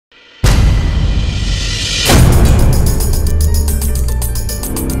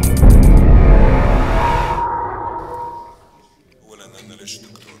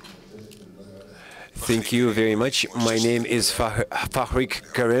Thank you very much. My name is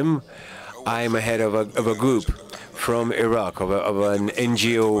Fakhri Karim. I'm a head of a group from Iraq, of an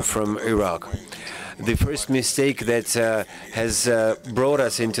NGO from Iraq. The first mistake that has brought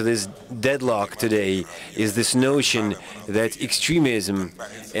us into this deadlock today is this notion that extremism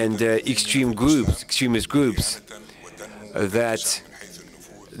and extremist groups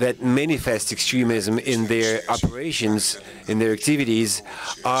that manifest extremism in their operations, in their activities,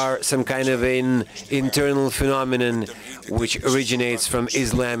 are some kind of an internal phenomenon which originates from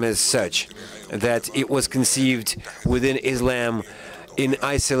Islam as such, that it was conceived within Islam in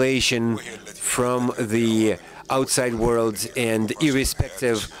isolation from the outside world and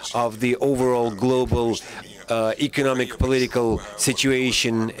irrespective of the overall global economic, political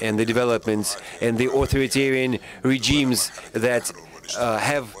situation and the developments and the authoritarian regimes that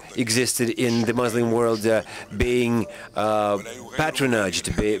have existed in the Muslim world being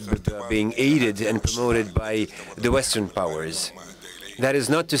patronaged, being aided and promoted by the Western powers. That is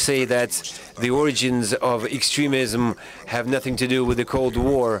not to say that the origins of extremism have nothing to do with the Cold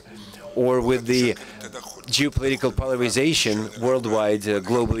War or with the geopolitical polarization worldwide,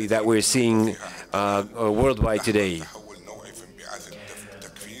 globally, that we're seeing worldwide today.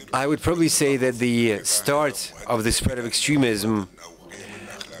 I would probably say that the start of the spread of extremism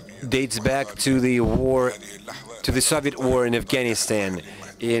dates back to the war, to the Soviet war in Afghanistan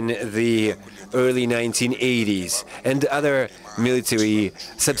in the early 1980s, and other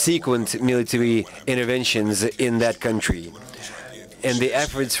subsequent military interventions in that country, and the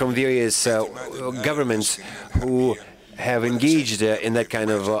efforts from various governments who have engaged in that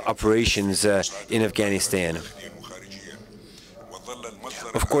kind of operations in Afghanistan.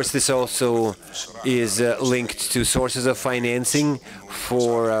 Of course, this also is linked to sources of financing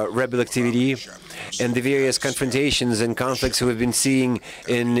for rebel activity and the various confrontations and conflicts we have been seeing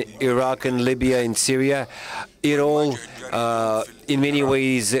in Iraq and Libya and Syria. It all, in many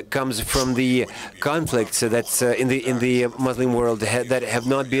ways, comes from the conflicts that's in the Muslim world that have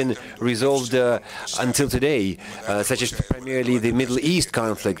not been resolved until today, such as primarily the Middle East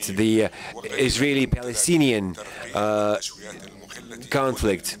conflict, the Israeli-Palestinian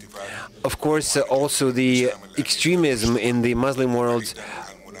conflict. Of course, also the extremism in the Muslim world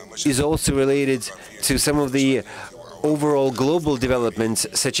is also related to some of the overall global developments,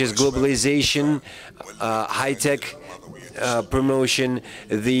 such as globalization, high-tech promotion,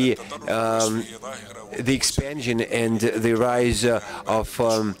 the expansion and the rise of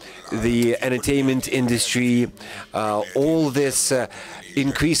the entertainment industry. All this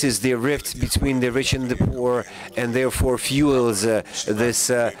increases the rift between the rich and the poor, and therefore fuels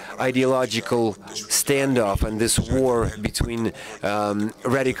this ideological standoff and this war between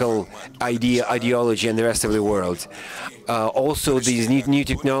radical ideology and the rest of the world. Also, these new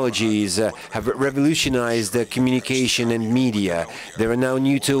technologies have revolutionized communication and media. There are now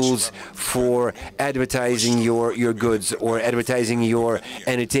new tools for advertising your goods, or advertising your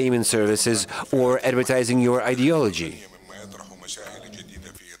entertainment services, or advertising your ideology.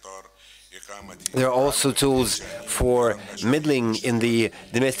 There are also tools for meddling in the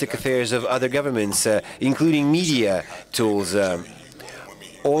domestic affairs of other governments, including media tools.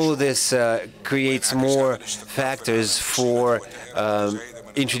 All of this creates more factors for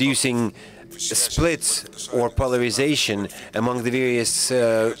introducing splits or polarization among the various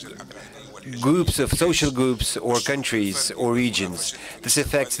groups of social groups or countries or regions. This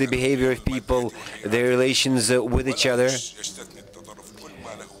affects the behavior of people, their relations with each other,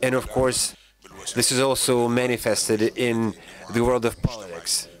 and of course, this is also manifested in the world of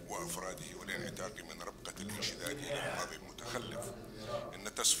politics.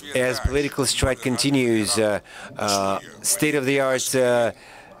 As political strife continues, state-of-the-art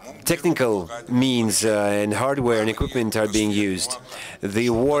technical means and hardware and equipment are being used. The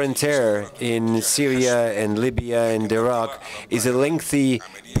war on terror in Syria and Libya and Iraq is a lengthy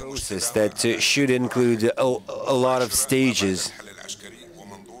process that should include a lot of stages.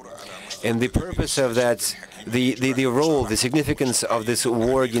 And the purpose of that, the role, the significance of this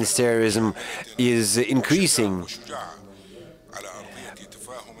war against terrorism is increasing.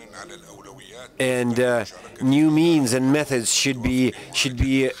 And new means and methods should be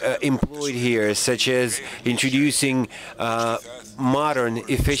employed here, such as introducing modern,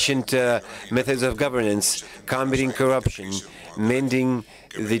 efficient methods of governance, combating corruption, mending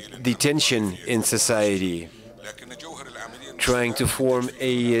the tension in society, trying to form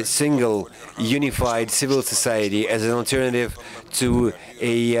a single, unified civil society as an alternative to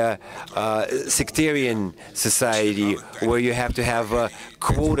a sectarian society where you have to have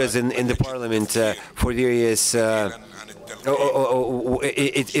quotas in the parliament for various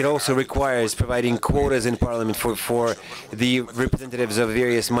It also requires providing quotas in parliament for the representatives of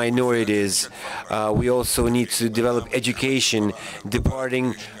various minorities. We also need to develop education,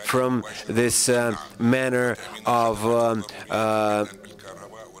 departing from this manner of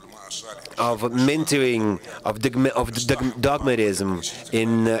mentoring, of dogmatism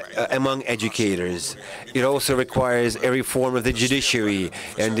among educators. It also requires a reform of the judiciary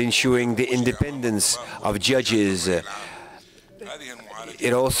and ensuring the independence of judges.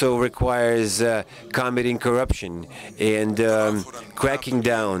 It also requires combating corruption and cracking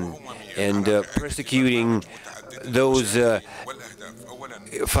down and persecuting those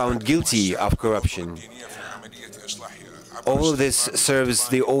found guilty of corruption. All of this serves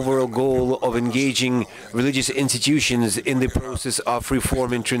the overall goal of engaging religious institutions in the process of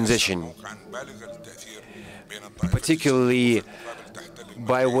reform and transition, particularly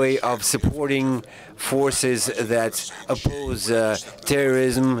by way of supporting forces that oppose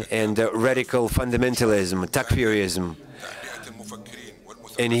terrorism and radical fundamentalism, takfirism.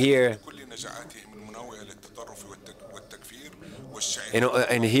 And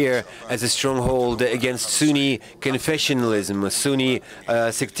here, as a stronghold against Sunni confessionalism, Sunni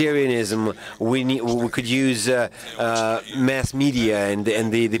sectarianism, we could use mass media and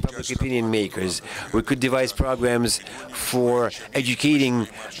the public opinion makers. We could devise programs for educating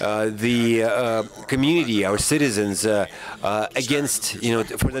the community, our citizens, against,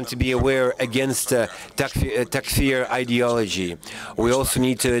 for them to be aware against takfir ideology. We also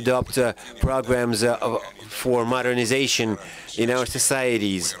need to adopt programs for modernization in our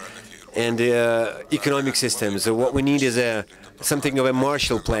societies and economic systems. So what we need is something of a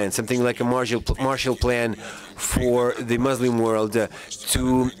Marshall Plan, something like a Marshall Plan for the Muslim world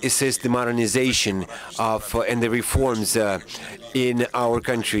to assist the modernization of and the reforms in our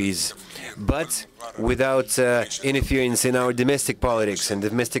countries, but without interference in our domestic politics and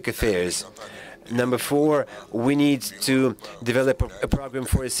domestic affairs. Number 4, we need to develop a program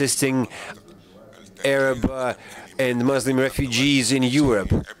for assisting Arab and Muslim refugees in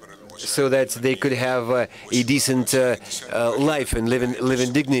Europe, so that they could have a decent life and live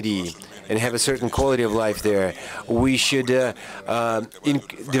in dignity and have a certain quality of life there. We should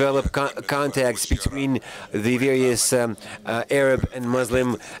develop contacts between the various Arab and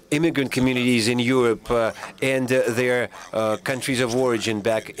Muslim immigrant communities in Europe and their countries of origin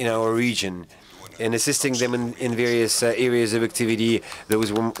back in our region, and assisting them in various areas of activity.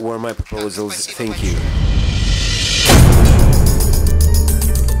 Those were my proposals. Thank you.